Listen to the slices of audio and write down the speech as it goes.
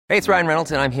Hey, it's Ryan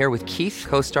Reynolds, and I'm here with Keith,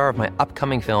 co-star of my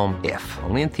upcoming film, If,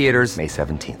 only in theaters May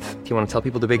 17th. Do you want to tell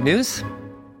people the big news?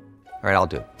 All right, I'll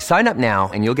do it. Sign up now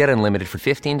and you'll get unlimited for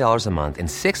 $15 a month and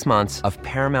 6 months of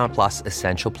Paramount Plus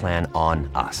Essential Plan on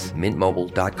us.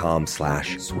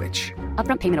 MintMobile.com/switch.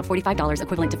 Upfront payment of $45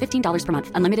 equivalent to $15 per month.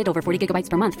 Unlimited over 40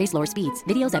 gigabytes per month. Face lower speeds.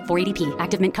 Videos at 480p.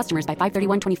 Active Mint customers by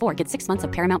 531.24 get 6 months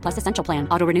of Paramount Plus Essential Plan.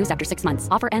 Auto renews after 6 months.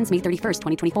 Offer ends May 31st,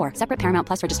 2024. Separate Paramount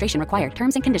Plus registration required.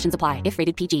 Terms and conditions apply if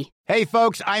rated PG. Hey,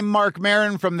 folks, I'm Mark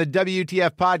Maron from the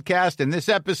WTF Podcast, and this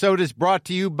episode is brought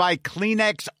to you by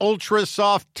Kleenex Ultra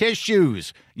Soft Tissues,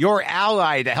 your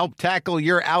ally to help tackle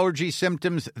your allergy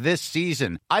symptoms this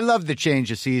season. I love the change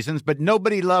of seasons, but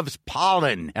nobody loves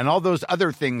pollen and all those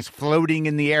other things floating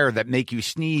in the air that make you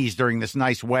sneeze during this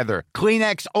nice weather.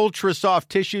 Kleenex Ultra Soft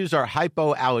Tissues are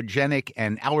hypoallergenic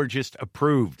and allergist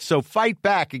approved, so fight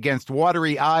back against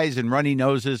watery eyes and runny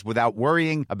noses without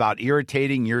worrying about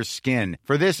irritating your skin.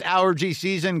 For this allergy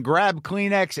season, grab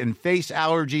Kleenex and face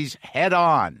allergies head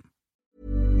on.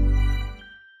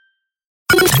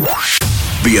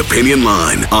 The Opinion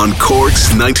Line on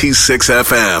Cork's 96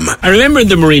 FM. I remember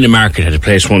the Marina Market had a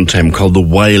place one time called the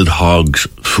Wild Hogs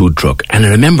food truck, and I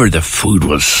remember the food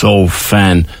was so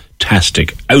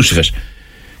fantastic out of it.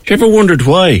 You ever wondered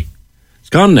why?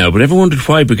 It's gone now, but ever wondered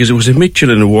why? Because it was a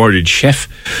Michelin awarded chef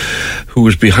who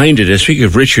was behind it. I speak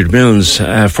of Richard Milnes,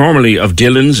 formerly of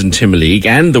Dillon's and Timoleague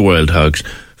and the Wild Hogs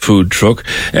food truck.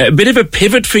 A bit of a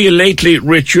pivot for you lately,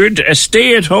 Richard. A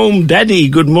stay-at-home daddy.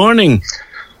 Good morning.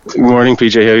 Good morning,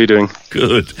 PJ. How are you doing?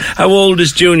 Good. How old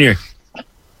is Junior?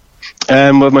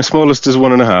 Well, my smallest is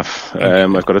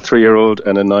 1.5. I've got a 3-year-old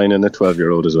and a 9 and a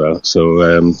 12-year-old as well.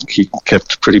 So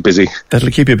kept pretty busy. That'll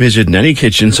keep you busy in any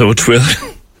kitchen, so it will.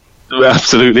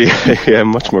 Absolutely. Yeah,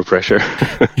 much more pressure.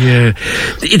 Yeah.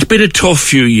 It's been a tough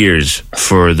few years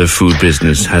for the food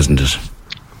business, hasn't it?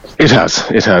 It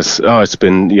has. Oh, it's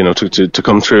been, to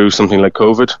come through something like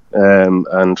COVID,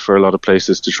 and for a lot of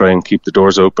places to try and keep the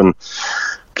doors open,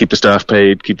 keep the staff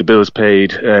paid, keep the bills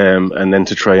paid, and then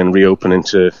to try and reopen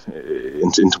into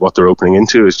what they're opening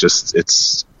into is just,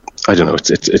 I don't know,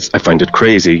 I find it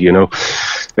crazy, It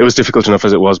was difficult enough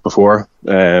as it was before,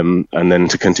 and then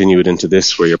to continue it into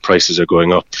this where your prices are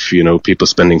going up,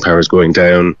 people's spending power is going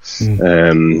down.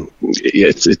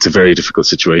 It's a very difficult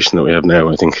situation that we have now,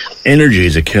 I think. Energy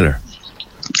is a killer.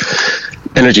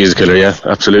 Energy is a killer, yeah,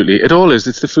 absolutely. It all is.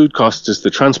 It's the food costs, it's the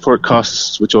transport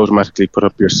costs, which automatically put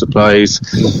up your supplies.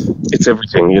 It's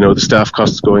everything, the staff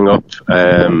costs going up.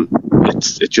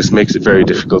 It just makes it very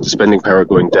difficult. The spending power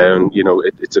going down,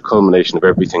 it's a culmination of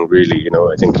everything, really.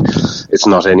 I think it's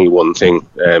not any one thing.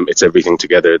 It's everything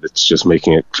together that's just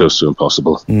making it close to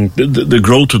impossible. The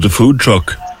growth of the food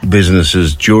truck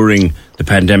businesses during the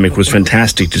pandemic was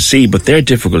fantastic to see, but they're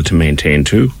difficult to maintain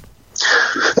too.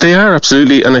 They are,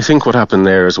 absolutely, and I think what happened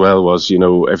there as well was,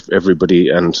 everybody,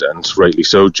 and rightly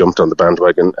so, jumped on the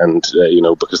bandwagon, and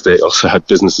because they also had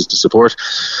businesses to support,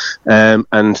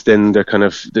 and then they're kind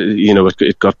of,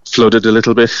 it got flooded a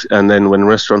little bit, and then when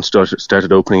restaurants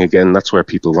started opening again, that's where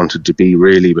people wanted to be,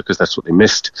 really, because that's what they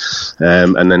missed,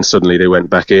 and then suddenly they went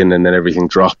back in, and then everything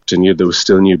dropped, and there was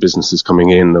still new businesses coming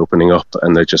in, opening up,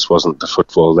 and there just wasn't the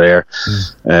footfall there.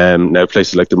 Now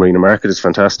places like the Marina Market is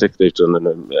fantastic. They've done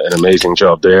an amazing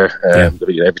job there.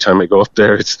 Every time I go up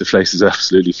there, the place is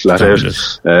absolutely flat out.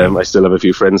 I still have a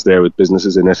few friends there with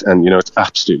businesses in it, and it's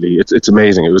absolutely, it's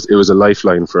amazing. It was a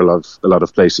lifeline for a lot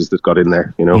of places that got in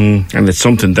there. And it's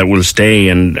something that will stay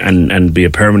and be a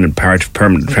permanent part of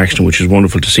permanent attraction, which is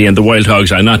wonderful to see. And the Wild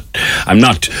Hogs, I'm not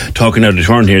talking out of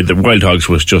turn here. The Wild Hogs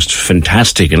was just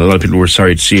fantastic, and a lot of people were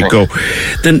sorry to see it go.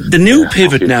 The new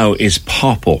pivot now is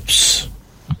pop-ups.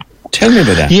 Tell me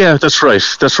about that. Yeah, that's right.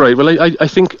 Well, I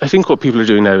think what people are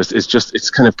doing now is just, it's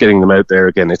kind of getting them out there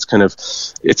again. It's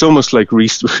almost like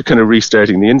kind of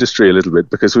restarting the industry a little bit,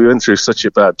 because we went through such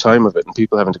a bad time of it, and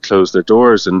people having to close their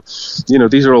doors. And,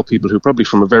 these are all people who probably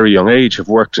from a very young age have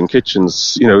worked in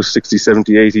kitchens, 60,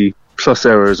 70, 80 plus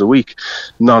hours a week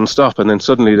non-stop. And then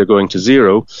suddenly they're going to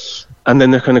zero. And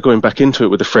then they're kind of going back into it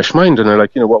with a fresh mind, and they're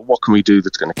like, what can we do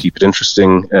that's going to keep it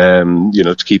interesting,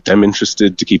 to keep them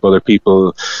interested, to keep other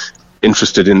people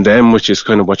interested in them, which is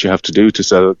kind of what you have to do to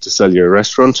sell your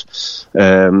restaurant.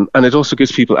 And it also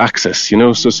gives people access,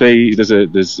 so say there's a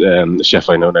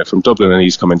chef I know now from Dublin, and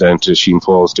he's coming down to Sheen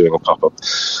Falls doing a pop-up.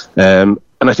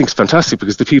 And I think it's fantastic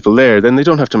because the people there, then they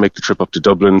don't have to make the trip up to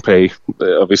Dublin, pay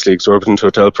obviously exorbitant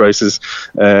hotel prices,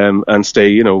 and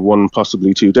stay, 1,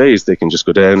 possibly 2 days. They can just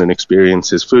go down and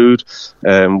experience his food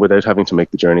without having to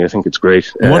make the journey. I think it's great.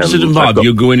 What does it involve?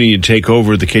 You go in and you take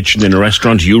over the kitchen in a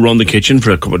restaurant, you run the kitchen for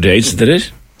a couple of days, is that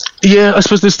it? Yeah, I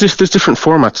suppose there's different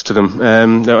formats to them.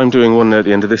 Now I'm doing one at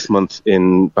the end of this month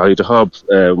in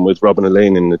Ballydehob with Robin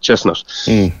Elaine in the Chestnut.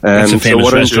 That's a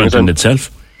famous restaurant in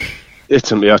itself. It's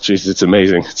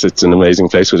amazing. It's an amazing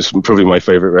place. It's probably my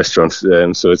favourite restaurant.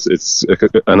 So it's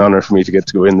an honour for me to get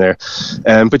to go in there.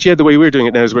 But yeah, the way we're doing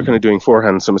it now is we're kind of doing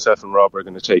forehand. So myself and Rob are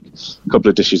going to take a couple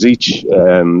of dishes each,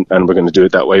 and we're going to do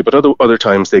it that way. But other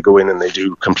times they go in and they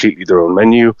do completely their own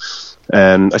menu.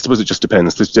 I suppose it just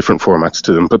depends. There's different formats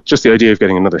to them. But just the idea of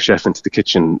getting another chef into the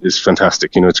kitchen is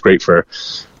fantastic. It's great for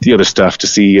the other staff to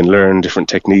see and learn different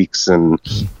techniques, and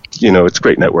it's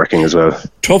great networking as well.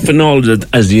 Tough and all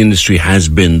as the industry has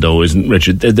been, though, isn't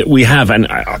Richard? That we have, and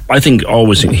I think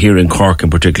always here in Cork in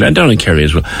particular, and down in Kerry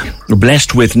as well, we're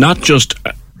blessed with not just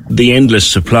the endless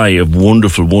supply of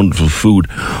wonderful, wonderful food,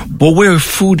 but we're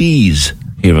foodies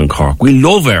here in Cork. We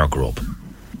love our grub.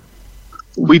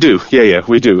 We do, yeah,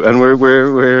 we do, and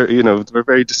we're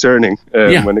very discerning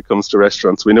when it comes to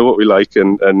restaurants. We know what we like,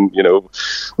 and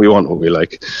we want what we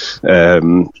like.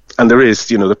 And there is,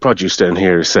 the produce down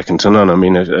here is second to none. I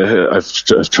mean, I've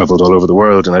travelled all over the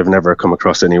world, and I've never come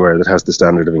across anywhere that has the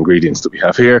standard of ingredients that we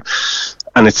have here.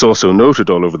 And it's also noted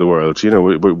all over the world.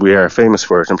 We are famous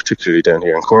for it, and particularly down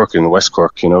here in Cork, in West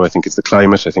Cork. I think it's the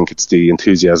climate. I think it's the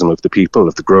enthusiasm of the people,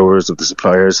 of the growers, of the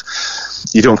suppliers.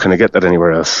 You don't kind of get that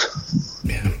anywhere else.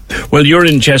 Yeah. Well, you're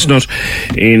in Chestnut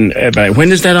in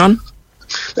when is that on?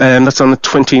 That's on the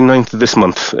 29th of this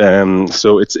month.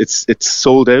 So it's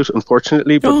sold out,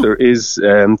 unfortunately, but there is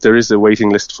a waiting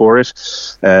list for it.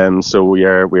 So we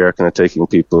are kind of taking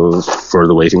people for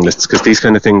the waiting lists, because these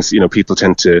kind of things, people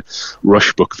tend to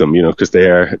rush book them, because they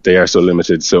are so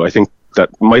limited. So I think that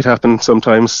might happen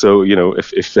sometimes. So,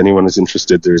 if anyone is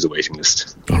interested, there is a waiting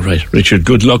list. All right, Richard,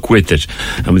 good luck with it,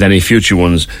 and with any future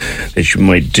ones that you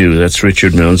might do. That's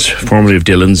Richard Mills, formerly of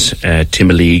Dillon's,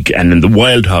 Timoleague, and then the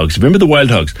Wild Hogs. Remember the Wild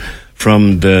Hogs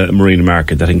from the Marina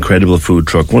Market, that incredible food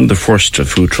truck, one of the first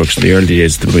food trucks in the early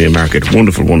days of the Marina Market.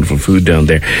 Wonderful, wonderful food down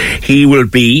there. He will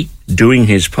be doing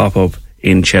his pop-up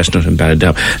in Chestnut and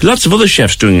Ballydown. Lots of other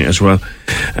chefs doing it as well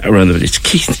around the village.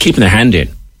 It's keeping their hand in,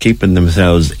 keeping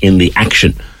themselves in the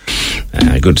action.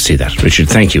 Good to see that. Richard,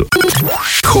 thank you.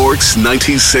 Cork's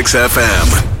 96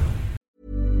 FM.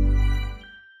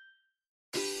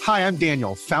 Hi, I'm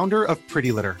Daniel, founder of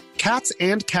Pretty Litter. Cats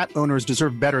and cat owners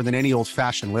deserve better than any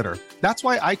old-fashioned litter. That's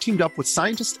why I teamed up with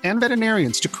scientists and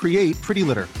veterinarians to create Pretty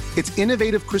Litter. Its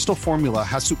innovative crystal formula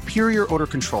has superior odor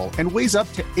control and weighs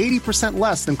up to 80%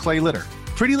 less than clay litter.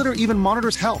 Pretty Litter even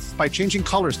monitors health by changing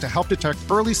colors to help detect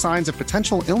early signs of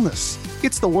potential illness.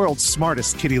 It's the world's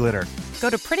smartest kitty litter. Go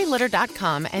to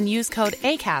prettylitter.com and use code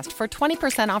ACAST for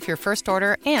 20% off your first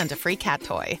order and a free cat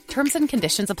toy. Terms and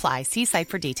conditions apply. See site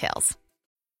for details.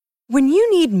 When you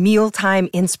need mealtime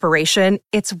inspiration,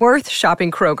 it's worth shopping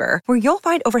Kroger, where you'll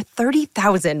find over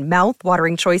 30,000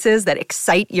 mouth-watering choices that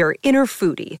excite your inner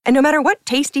foodie. And no matter what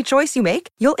tasty choice you make,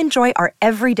 you'll enjoy our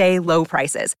everyday low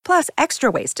prices, plus extra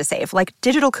ways to save, like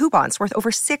digital coupons worth over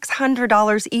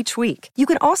 $600 each week. You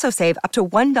can also save up to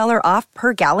 $1 off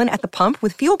per gallon at the pump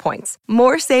with fuel points.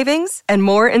 More savings and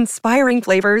more inspiring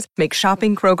flavors make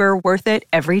shopping Kroger worth it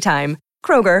every time.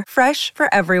 Kroger, fresh for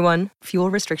everyone.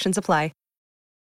 Fuel restrictions apply.